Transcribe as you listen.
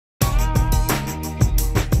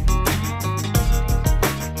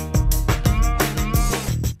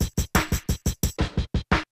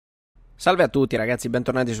Salve a tutti ragazzi,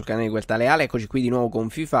 bentornati sul canale di QuelTaleAle, eccoci qui di nuovo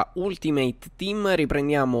con FIFA Ultimate Team.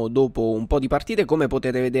 Riprendiamo dopo un po' di partite. Come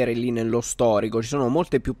potete vedere lì nello storico ci sono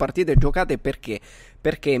molte più partite giocate.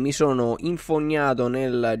 Perché mi sono infognato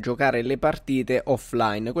nel giocare le partite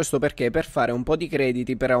offline. Questo perché? Per fare un po' di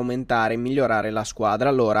crediti per aumentare e migliorare la squadra.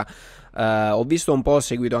 Allora, ho visto un po', ho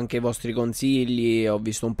seguito anche i vostri consigli, ho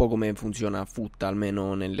visto un po' come funziona FUT,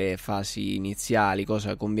 almeno nelle fasi iniziali,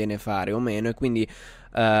 cosa conviene fare o meno, e quindi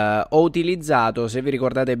ho utilizzato, se vi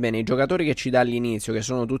ricordate bene, i giocatori che ci dà all'inizio, che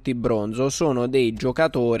sono tutti bronzo, sono dei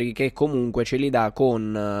giocatori che comunque ce li dà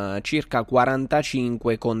con circa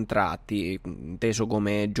 45 contratti, inteso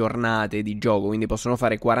come giornate di gioco, quindi possono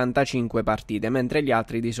fare 45 partite, mentre gli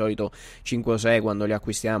altri di solito 5 o 6 quando li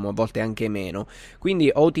acquistiamo, a volte anche meno. Quindi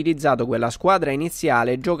ho utilizzato quella squadra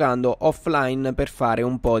iniziale giocando offline per fare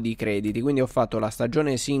un po' di crediti, quindi ho fatto la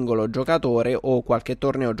stagione singolo giocatore o qualche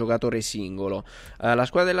torneo giocatore singolo. La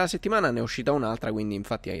squadra della settimana ne è uscita un'altra, quindi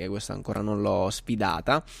infatti questa ancora non l'ho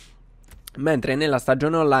sfidata. Mentre nella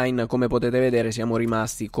stagione online, come potete vedere, siamo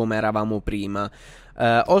rimasti come eravamo prima.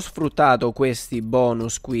 Ho sfruttato questi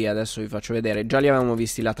bonus qui, adesso vi faccio vedere, già li avevamo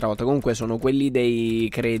visti l'altra volta, comunque sono quelli dei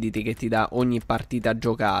crediti che ti dà ogni partita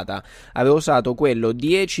giocata. Avevo usato quello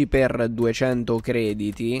 10 per 200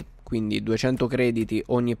 crediti, quindi 200 crediti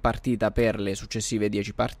ogni partita per le successive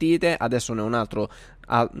 10 partite. Adesso ne ho un altro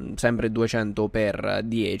sempre 200 per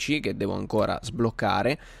 10 che devo ancora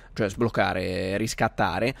sbloccare, cioè sbloccare,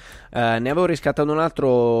 riscattare. Ne avevo riscattato un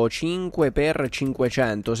altro 5 per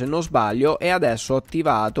 500 se non sbaglio, e adesso ho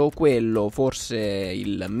attivato quello forse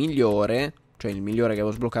il migliore, cioè il migliore che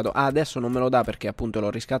avevo sbloccato. Adesso non me lo dà perché appunto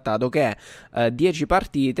l'ho riscattato, che è 10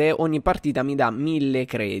 partite, ogni partita mi dà 1000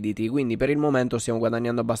 crediti, quindi per il momento stiamo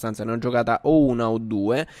guadagnando abbastanza. Ne ho giocata o una o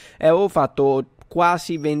due e avevo fatto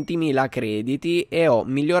quasi 20.000 crediti e ho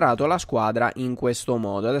migliorato la squadra in questo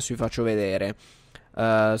modo. Adesso vi faccio vedere.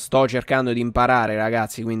 Sto cercando di imparare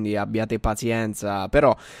ragazzi, quindi abbiate pazienza,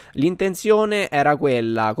 però l'intenzione era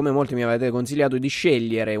quella, come molti mi avete consigliato, di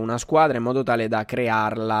scegliere una squadra in modo tale da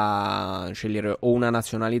crearla, scegliere o una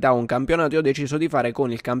nazionalità o un campionato. Io ho deciso di fare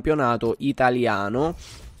con il campionato italiano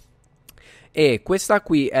e questa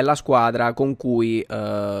qui è la squadra con cui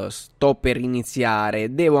sto per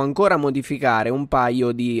iniziare. Devo ancora modificare un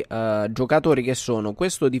paio di giocatori, che sono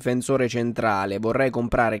questo difensore centrale, vorrei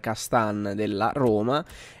comprare Castan della Roma,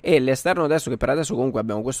 e l'esterno adesso, che per adesso comunque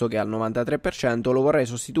abbiamo questo che è al 93%, lo vorrei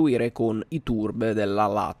sostituire con i Turb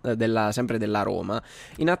sempre della Roma.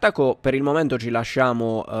 In attacco per il momento ci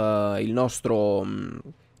lasciamo il nostro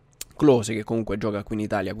Close, che comunque gioca qui in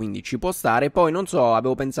Italia, quindi ci può stare. Poi non so,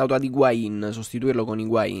 avevo pensato ad Higuain, sostituirlo con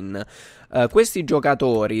Higuain. Questi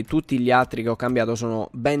giocatori, tutti gli altri che ho cambiato sono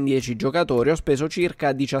ben 10 giocatori, ho speso circa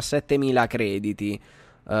 17.000 crediti.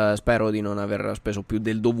 Spero di non aver speso più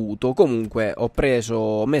del dovuto. Comunque ho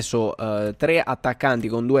messo 3 attaccanti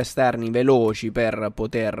con 2 esterni veloci per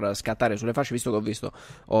poter scattare sulle fasce, visto che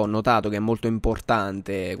ho notato che è molto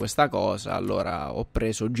importante questa cosa. Allora ho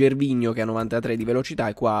preso Gervinho che ha 93 di velocità,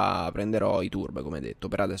 e qua prenderò i Turbo, come detto.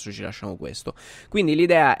 Per adesso ci lasciamo questo. Quindi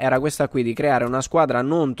l'idea era questa qui, di creare una squadra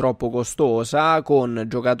non troppo costosa con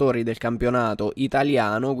giocatori del campionato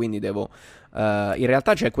italiano, quindi devo in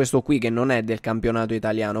realtà c'è questo qui che non è del campionato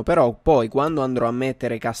italiano, però poi quando andrò a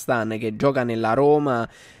mettere Castan, che gioca nella Roma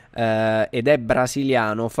ed è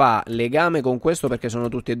brasiliano, fa legame con questo perché sono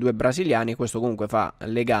tutti e due brasiliani, e questo comunque fa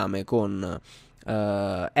legame con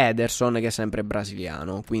Ederson, che è sempre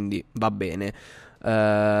brasiliano, quindi va bene.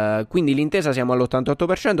 Quindi l'intesa siamo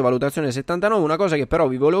all'88%, valutazione 79%. Una cosa che però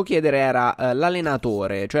vi volevo chiedere era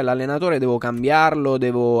l'allenatore, cioè l'allenatore devo cambiarlo,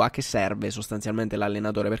 a che serve sostanzialmente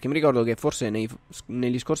l'allenatore? Perché mi ricordo che forse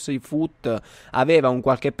negli scorsi FUT aveva un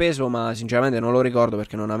qualche peso, ma sinceramente non lo ricordo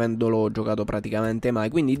perché non avendolo giocato praticamente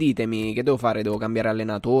mai. Quindi ditemi che devo fare, devo cambiare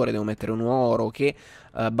allenatore, devo mettere un oro, che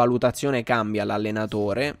valutazione cambia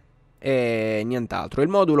l'allenatore e nient'altro. Il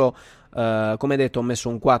modulo, come detto, ho messo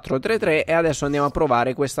un 4-3-3 e adesso andiamo a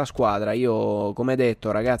provare questa squadra. Io, come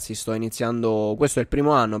detto ragazzi, sto iniziando, questo è il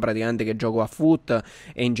primo anno praticamente che gioco a FUT,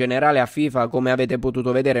 e in generale a FIFA, come avete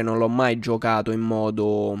potuto vedere, non l'ho mai giocato in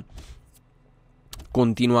modo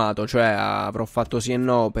continuato, cioè avrò fatto sì e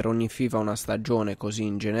no per ogni FIFA una stagione, così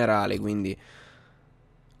in generale. Quindi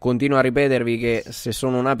continuo a ripetervi che se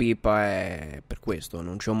sono una pippa è per questo,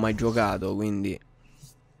 non ci ho mai giocato, quindi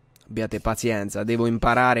abbiate pazienza, devo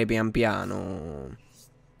imparare pian piano,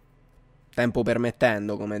 tempo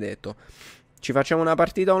permettendo, come detto. Ci facciamo una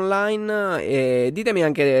partita online e ditemi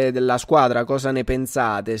anche della squadra cosa ne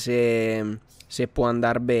pensate, se può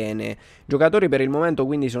andare bene. Giocatori per il momento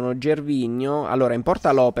quindi sono Gervinho, allora in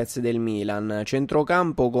porta Lopez del Milan,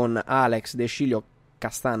 centrocampo con Alex, De Sciglio,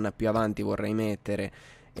 Castan più avanti vorrei mettere.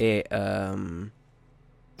 E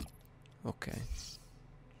ok,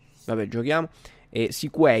 vabbè, giochiamo. E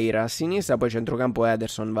Siqueira a sinistra, poi centrocampo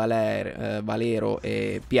Ederson, Valero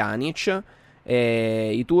e Pjanic,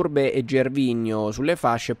 e Iturbe e Gervinho sulle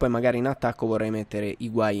fasce. E poi magari in attacco vorrei mettere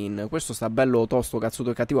Higuain. Questo sta bello tosto, cazzuto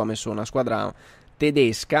e cattivo. Ha messo una squadra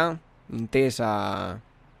tedesca, intesa,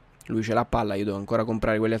 lui ce l'ha palla, io devo ancora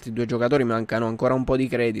comprare quegli altri due giocatori, mancano ancora un po' di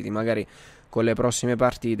crediti, magari con le prossime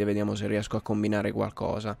partite vediamo se riesco a combinare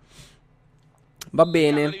qualcosa. Va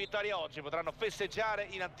bene.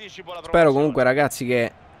 Spero comunque, ragazzi,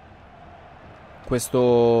 che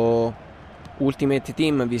questo Ultimate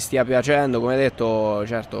Team vi stia piacendo. Come detto,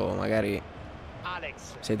 certo, magari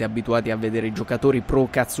siete abituati a vedere i giocatori pro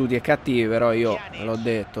cazzuti e cattivi, però io, l'ho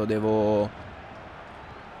detto, devo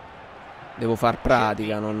far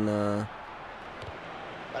pratica, non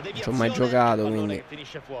ci ho mai giocato, quindi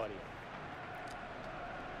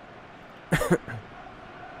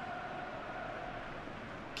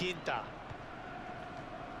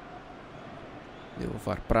devo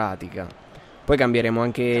far pratica. Poi cambieremo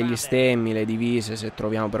anche gli stemmi, le divise, se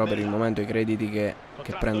troviamo, però per il momento i crediti che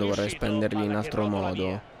prendo vorrei spenderli in altro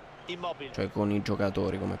modo, cioè con i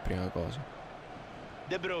giocatori come prima cosa.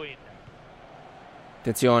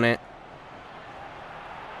 Attenzione.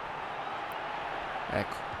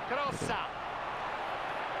 Ecco,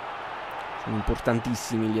 sono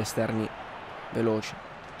importantissimi gli esterni veloci.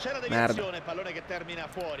 C'è la deviazione, pallone che termina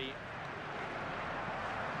fuori.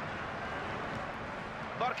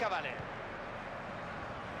 Porca Vale.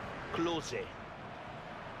 Close.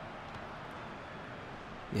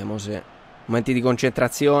 Vediamo se momenti di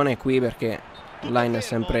concentrazione qui, perché online è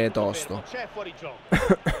sempre tosto. C'è fuori gioco.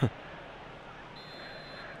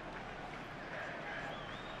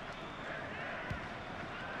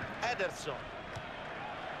 Ederson.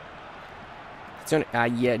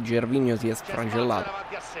 Attenzione, Gervinho si è sfragellato.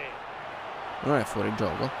 Non è fuori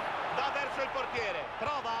gioco? Va verso il portiere,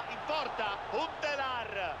 prova in porta,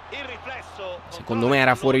 il riflesso. Secondo me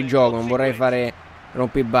era fuori gioco, non vorrei fare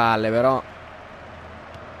rompiballe, però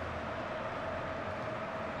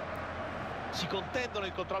si contendono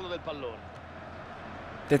il controllo del pallone.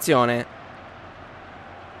 attenzione.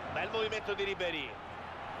 Bel movimento di Ribéry.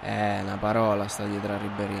 Una parola sta dietro a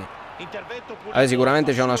Ribéry. Allora,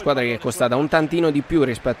 sicuramente c'è una squadra che è costata un tantino di più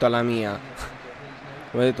rispetto alla mia.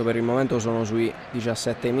 Come detto, per il momento sono sui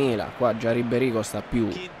 17.000. Qua già Ribéry costa più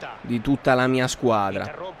di tutta la mia squadra.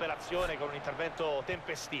 Interrompe l'azione con un intervento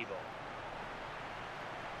tempestivo.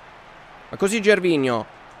 Ma così Gervinho,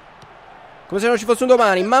 come se non ci fosse un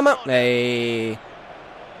domani. Mamma, che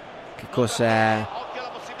cos'è? Occhio alla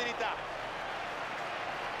possibilità.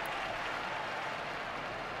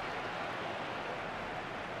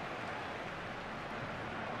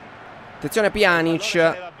 Attenzione Pjanic.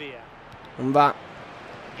 Non va.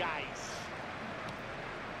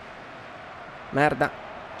 Merda.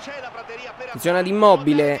 Attenzione ad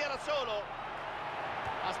Immobile.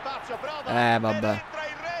 Vabbè,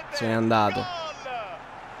 se n'è andato.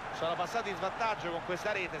 Sono passati in svantaggio con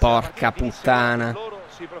questa rete. Porca puttana. Loro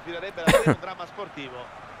si profilerebbe davvero un dramma sportivo.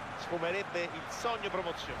 Sfumerebbe il sogno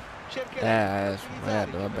promozione.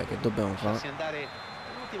 Vabbè, che dobbiamo fare?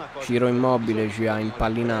 Ciro Immobile ci ha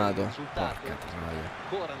impallinato. Porca troia.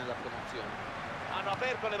 Hanno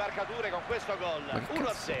aperto le marcature con questo gol.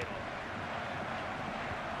 1-0.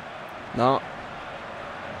 No.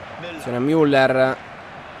 Attenzione a Müller.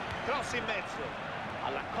 Cross in mezzo.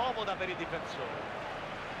 Alla comoda per il difensore.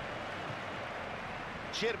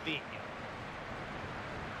 Gervinho.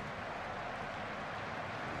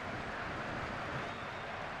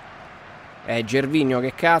 Gervinho,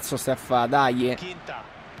 che cazzo stai a fare? Dai. Quinta.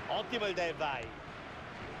 Ottimo il dai vai.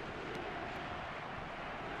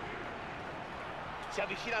 Si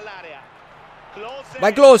avvicina all'area. Close.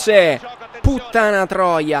 Vai Close. Puttana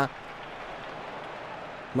troia.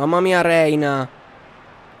 Mamma mia Reina.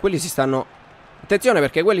 Quelli si stanno... Attenzione,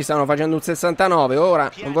 perché quelli stanno facendo un 69. Ora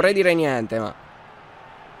non vorrei dire niente, ma...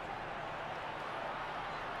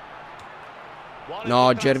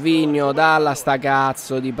 No, Gervinho, dalla sta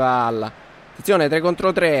cazzo di palla. Attenzione, 3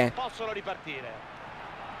 contro 3. Possono ripartire.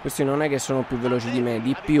 Questi non è che sono più veloci di me,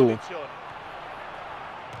 di più.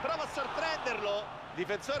 Prova a sorprenderlo.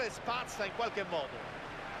 Difensore spazza in qualche modo.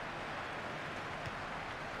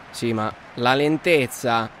 Sì, ma la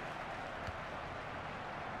lentezza.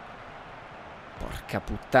 Porca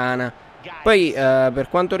puttana. Poi per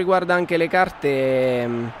quanto riguarda anche le carte,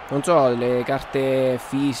 non so, le carte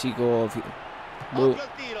fisico,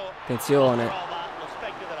 attenzione,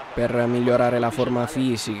 per migliorare la forma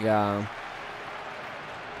fisica.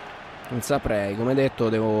 Non saprei, come detto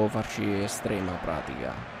devo farci estrema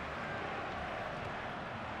pratica.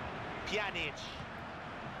 Pjanic.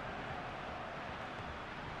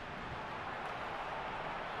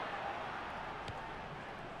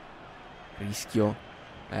 Rischio.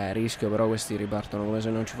 Rischio, però questi ripartono come se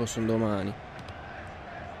non ci fosse un domani.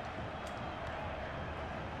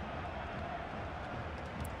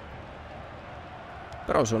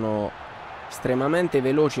 Però sono estremamente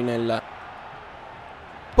veloci nel...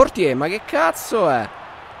 Portiere, ma che cazzo è?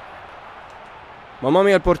 Mamma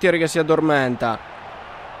mia, il portiere che si addormenta.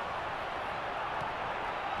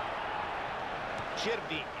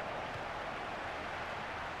 Gervinho.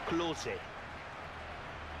 Close.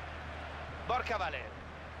 Borca Valer.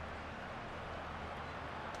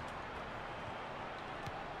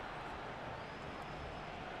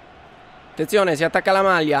 Attenzione, si attacca la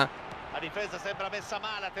maglia. La difesa sembra messa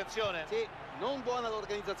male, attenzione. Sì, non buona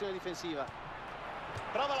l'organizzazione difensiva.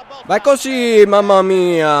 Prova la botta. Vai così, mamma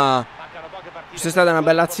mia. Mancano poche partite. Questa è stata una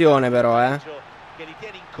bella azione però,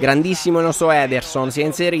 Grandissimo il nostro Ederson, si è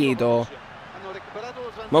inserito.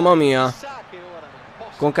 Mamma mia.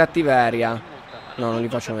 Con cattiveria. No, non li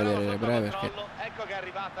faccio vedere le breve perché... Ecco che è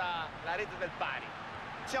arrivata la rete del pari.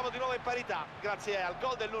 Siamo di nuovo in parità grazie al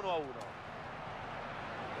gol dell'1-1.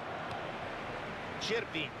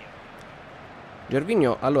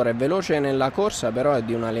 Gervinho allora è veloce nella corsa, però è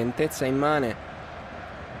di una lentezza immane.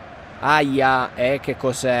 Aia, che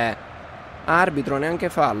cos'è? Arbitro, neanche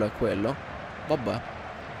fallo è quello? Vabbè.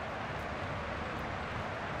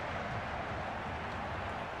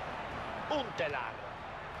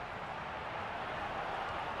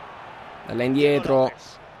 Dalla indietro.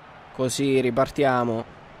 Così ripartiamo.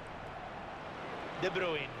 De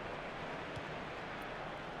Bruyne.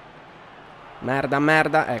 Merda,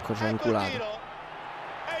 merda. Ecco, c'è inculato.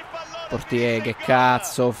 Portiere, che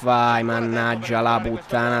cazzo fai? Mannaggia la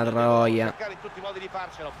puttana troia. In tutti i modi di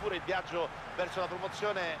farcela, oppure il viaggio verso la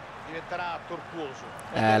promozione diventerà tortuoso.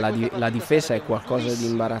 La difesa è qualcosa di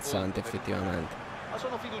imbarazzante, effettivamente. Ma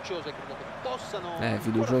sono fiducioso e credo che possano...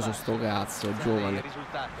 Fiducioso sto cazzo, giovane.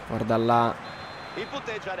 Guarda là. Il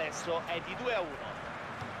punteggio adesso è di 2-1.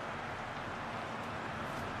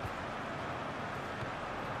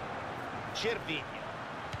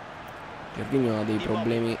 Gervinho ha dei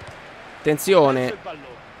problemi. Attenzione.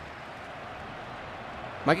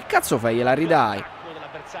 Ma che cazzo fai? Gliela ridai.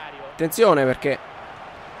 Attenzione perché...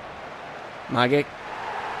 Ma che...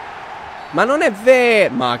 Ma non è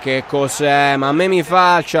vero. Ma che cos'è? Ma a me mi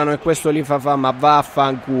falciano e questo li fa fa. Ma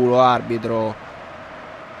vaffanculo, arbitro.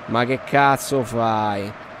 Ma che cazzo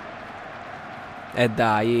fai?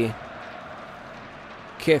 Dai.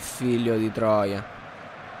 Che figlio di troia.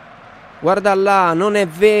 Guarda là, non è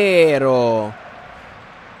vero.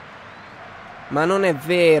 Ma non è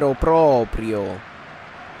vero proprio.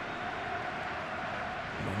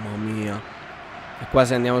 Mamma mia. E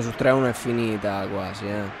quasi andiamo sul 3-1, è finita quasi,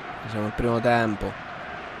 Siamo al primo tempo.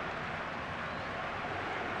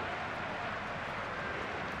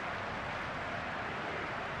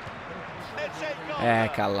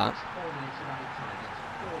 Calla.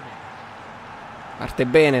 Parte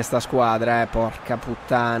bene sta squadra, porca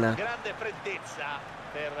puttana. Grande freddezza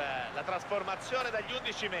per la trasformazione dagli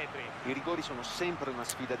 11 metri. I rigori sono sempre una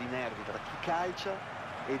sfida di nervi tra chi calcia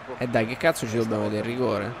e il portiere. Dai, che cazzo ci dobbiamo vedere il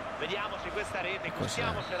rigore? Vediamo se questa rete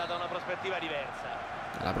gustiamocela da una prospettiva diversa.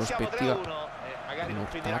 La prospettiva magari non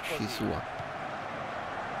finirà così. Sua.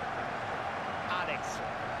 Alex.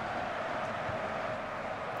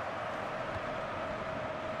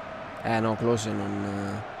 No, Close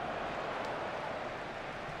non...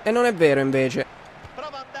 E non è vero invece.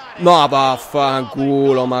 No,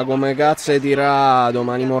 vaffanculo, ma come cazzo hai tirato?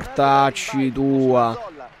 Mani mortacci tua.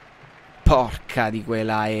 Porca di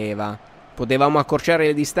quella Eva. Potevamo accorciare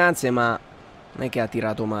le distanze, ma non è che ha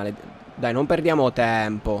tirato male. Dai, non perdiamo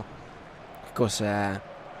tempo. Che cos'è?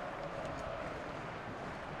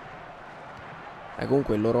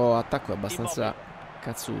 Comunque il loro attacco è abbastanza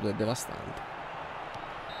cazzuto e devastante.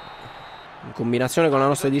 In combinazione con la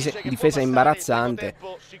nostra difesa imbarazzante.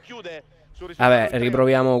 Vabbè,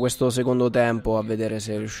 riproviamo questo secondo tempo a vedere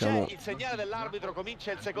se riusciamo. Il segnale dell'arbitro,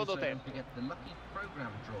 comincia il secondo tempo.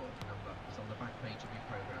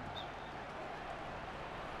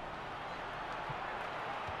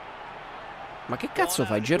 Ma che cazzo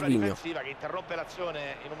fai, Gervinho? Che interrompe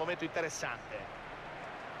l'azione in un momento interessante.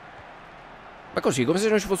 Ma così, come se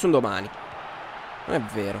non ci fosse un domani. Non è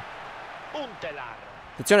vero. Untelar.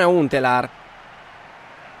 Attenzione a Untelar.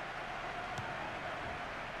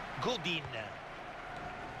 Godin.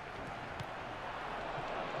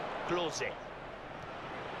 Close.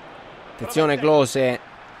 Attenzione Close.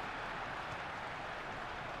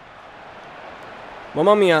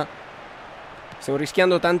 Mamma mia. Stiamo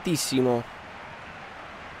rischiando tantissimo.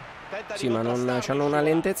 Sì, ma non c'hanno una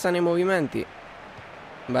lentezza nei movimenti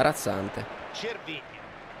imbarazzante.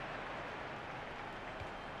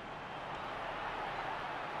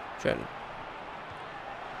 Cioè,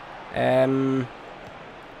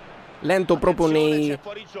 lento proprio nei...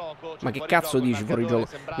 Ma che cazzo dici fuori gioco?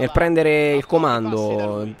 Nel prendere il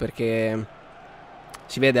comando, perché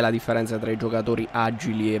si vede la differenza tra i giocatori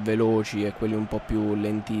agili e veloci e quelli un po' più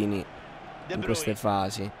lentini in queste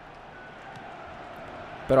fasi.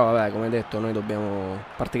 Però vabbè, come detto, noi dobbiamo...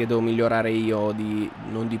 A parte che devo migliorare io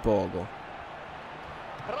non di poco.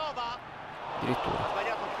 Addirittura.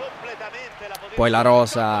 Poi la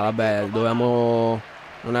rosa, vabbè, dovevamo...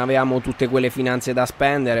 Non avevamo tutte quelle finanze da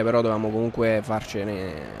spendere, però dovevamo comunque farci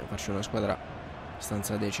una squadra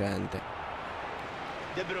abbastanza decente.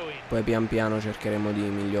 Poi pian piano cercheremo di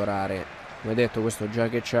migliorare. Come detto, questo già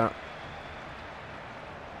che c'ha...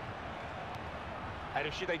 È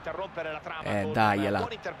riuscito a interrompere la trama con dagliela. un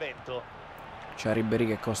buon intervento. C'è Ribéry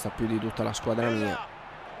che costa più di tutta la squadra mia.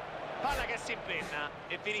 Palla che si impenna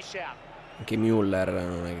e finisce a... Anche Müller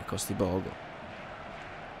non è che costi poco.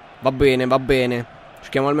 Va bene, va bene.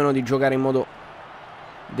 Cerchiamo almeno di giocare in modo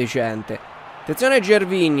decente. Attenzione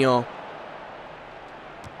Gervinho.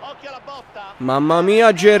 Occhio alla botta. Mamma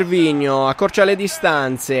mia Gervinho. Accorcia le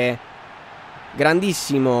distanze.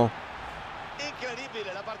 Grandissimo.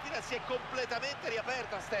 Incredibile, la partita si è completamente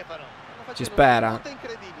riaperta, Stefano. Si spera.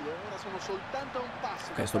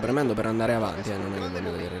 Ok, sto premendo per andare avanti, non è che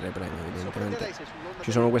voglio vedere il replay, evidentemente.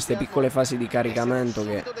 Ci sono queste piccole fasi di caricamento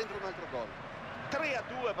che... 3-2,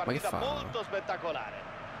 Ma che fa? molto spettacolare.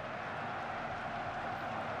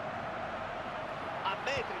 A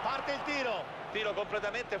metri, parte il tiro. Tiro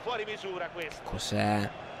completamente fuori misura questo. Cos'è?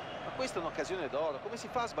 Ma questa è un'occasione d'oro. Come si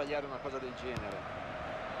fa a sbagliare una cosa del genere?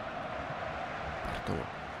 Partono.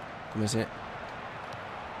 Come se...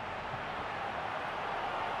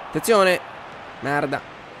 Attenzione! Merda.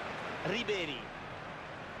 Ribéry.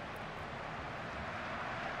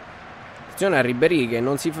 Attenzione a Ribéry che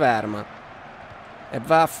non si ferma. E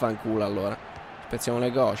vaffanculo allora. Spezziamo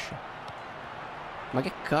le cosce. Ma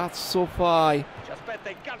che cazzo fai? Ci aspetta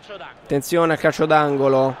il calcio d'angolo. Attenzione al calcio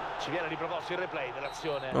d'angolo. Ci viene riproposto il replay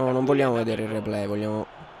dell'azione. No, non vogliamo vedere il replay, vogliamo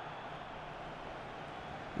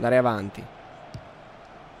andare avanti.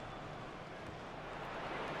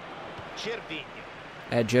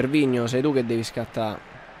 Gervinho. Gervinho, sei tu che devi scattare.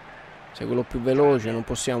 Sei quello più veloce, non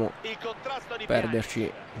possiamo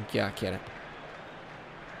perderci in chiacchiere.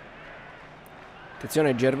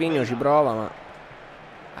 Attenzione, Gervinho ci prova, ma...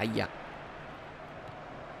 Aia.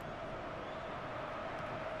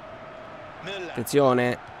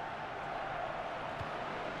 Attenzione.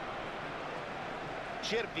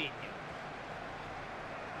 Gervinho.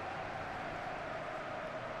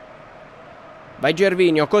 Vai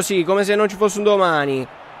Gervinho, così, come se non ci fosse un domani.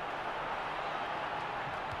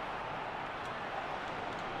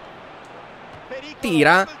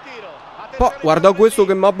 Tira. Poi guarda questo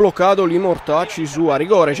che mi ha bloccato lì, mortacci su. A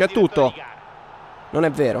rigore, c'è tutto. Non è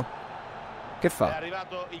vero. Che fa?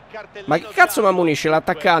 Ma che cazzo mi ammonisce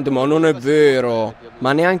l'attaccante? Ma non è vero.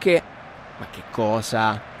 Ma neanche... Ma che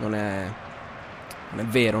cosa? Non è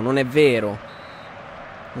vero, non è vero.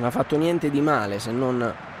 Non ha fatto niente di male se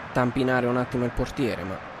non tampinare un attimo il portiere,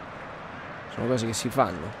 ma sono cose che si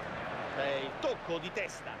fanno. Il tocco di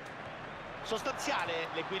testa. Sostanziale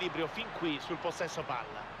l'equilibrio fin qui sul possesso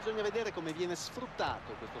palla. Bisogna vedere come viene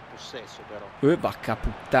sfruttato questo possesso, però. Vacca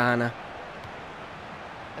puttana.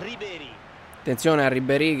 Ribéry. Attenzione a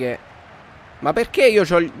Ribéry che... Ma perché io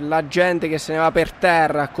ho la gente che se ne va per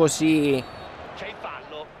terra così? C'è il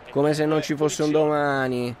fallo. Come se non ci fosse un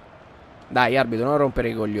domani. Dai arbitro, non rompere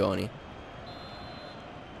i coglioni.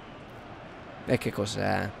 E che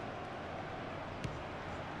cos'è?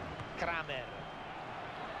 Kramer.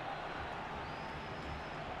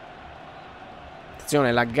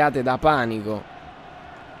 Attenzione, laggate da panico.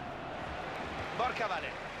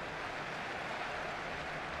 Borcavale.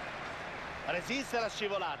 Resiste la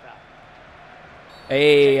scivolata.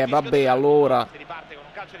 Ehi, vabbè, allora.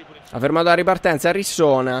 Ha fermato la ripartenza,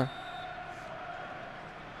 Rissona.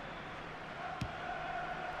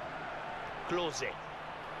 Close.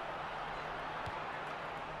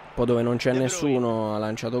 Poi dove non c'è nessuno ha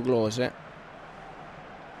lanciato Close.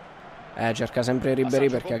 Cerca sempre Ribéry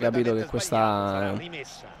perché ha capito che questa...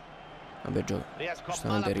 Vabbè, gioco.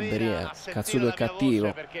 Giustamente Ribéry è cazzuto e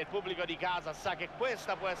cattivo. Perché il pubblico di casa sa che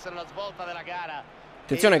questa può essere la svolta della gara.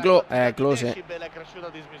 Attenzione, Close.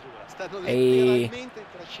 Stanno letteralmente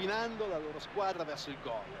trascinando la loro squadra verso il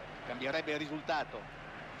gol. Cambierebbe il risultato.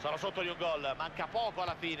 Sono sotto di un gol, manca poco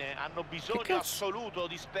alla fine, hanno bisogno assoluto,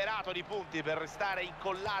 disperato di punti per restare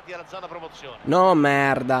incollati alla zona promozione. No,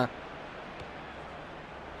 merda.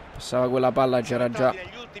 Passava quella palla, c'era già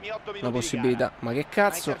una possibilità. Ma che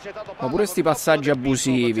cazzo? Ma pure sti passaggi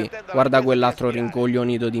abusivi. Guarda quell'altro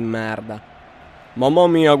rincoglionito di merda. Mamma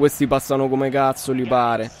mia, questi passano come cazzo gli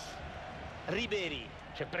pare. Ribéry,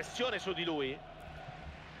 c'è pressione su di lui.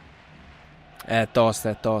 È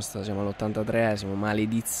tosta, siamo all'83esimo,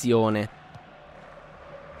 maledizione.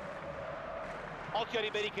 Occhio a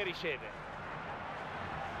Ribéry che riceve.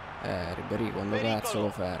 Ribéry quando cazzo lo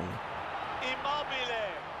fermi? Immobile,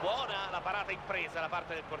 buona la parata impresa da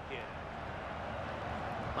parte del portiere.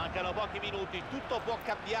 Mancano pochi minuti, tutto può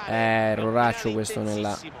cambiare. Erroraccio questo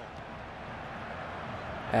nella...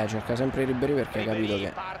 cerca sempre Ribéry perché ha capito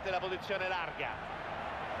che... parte la posizione larga.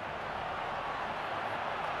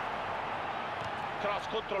 Cross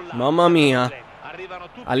controllato. Mamma mia.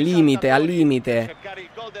 Al limite, al limite. Cercare il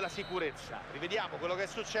gol della sicurezza. Rivediamo quello che è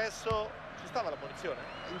successo. Ci stava la munizione?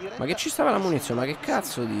 Ma che ci stava la munizione? Ma che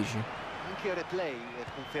cazzo dici? Anche il replay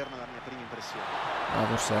conferma la mia prima impressione. Ah,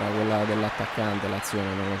 forse era quella dell'attaccante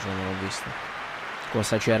l'azione, non lo so, non l'ho vista.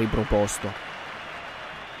 Cosa ci ha riproposto?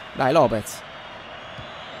 Dai, Lopez.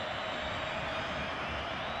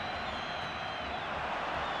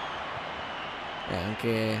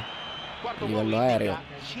 Anche a livello aereo.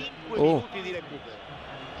 5 minuti di recupero.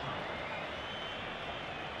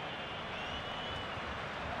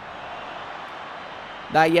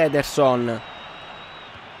 Dai, Ederson.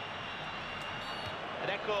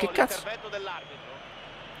 Ecco che cazzo? dell'arbitro.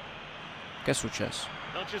 Che è successo?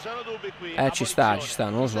 Non ci sono dubbi qui. Ci sta,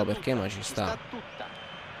 non lo so perché, ma ci sta.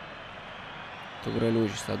 Pure lui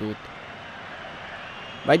ci sta tutto.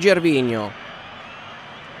 Vai Gervinho.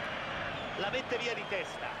 La mette via di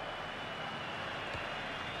testa.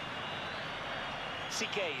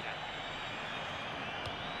 Siqueira.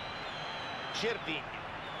 Gervinho.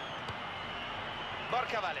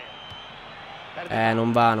 Borca Valera.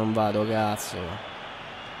 Non vado, cazzo.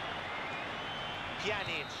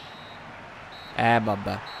 Pjanic.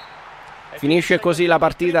 Vabbè. Finisce così la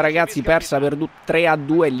partita, ragazzi, persa per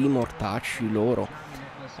 3-2 lì mortacci loro.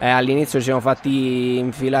 All'inizio ci siamo fatti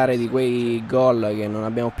infilare di quei gol che non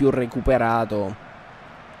abbiamo più recuperato.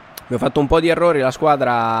 Abbiamo fatto un po' di errori, la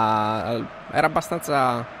squadra era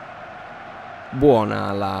abbastanza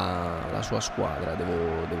buona, la sua squadra,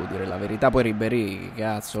 devo dire la verità. Poi Ribéry,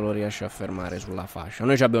 cazzo, lo riesce a fermare sulla fascia.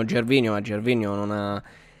 Noi abbiamo Gervinho, ma Gervinho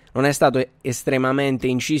non è stato estremamente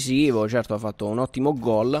incisivo. Certo ha fatto un ottimo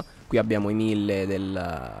gol. Qui abbiamo i 1000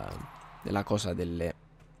 della cosa delle...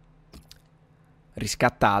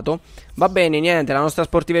 riscattato. Va bene, niente, la nostra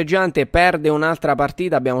sportiveggiante perde un'altra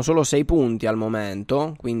partita, abbiamo solo 6 punti al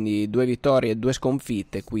momento, quindi 2 vittorie e 2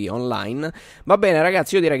 sconfitte qui online. Va bene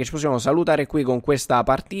ragazzi, io direi che ci possiamo salutare qui con questa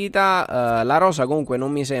partita. La rosa comunque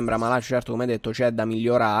non mi sembra malaccio, certo come detto c'è da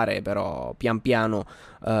migliorare, però pian piano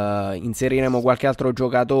inseriremo qualche altro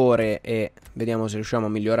giocatore e vediamo se riusciamo a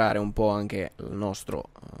migliorare un po' anche il nostro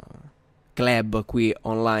club qui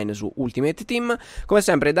online su Ultimate Team. Come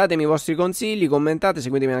sempre datemi i vostri consigli, commentate,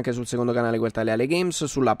 seguitemi anche sul secondo canale QuelTaleAle Games,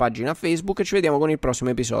 sulla pagina Facebook e ci vediamo con il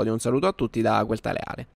prossimo episodio. Un saluto a tutti da QuelTaleAle.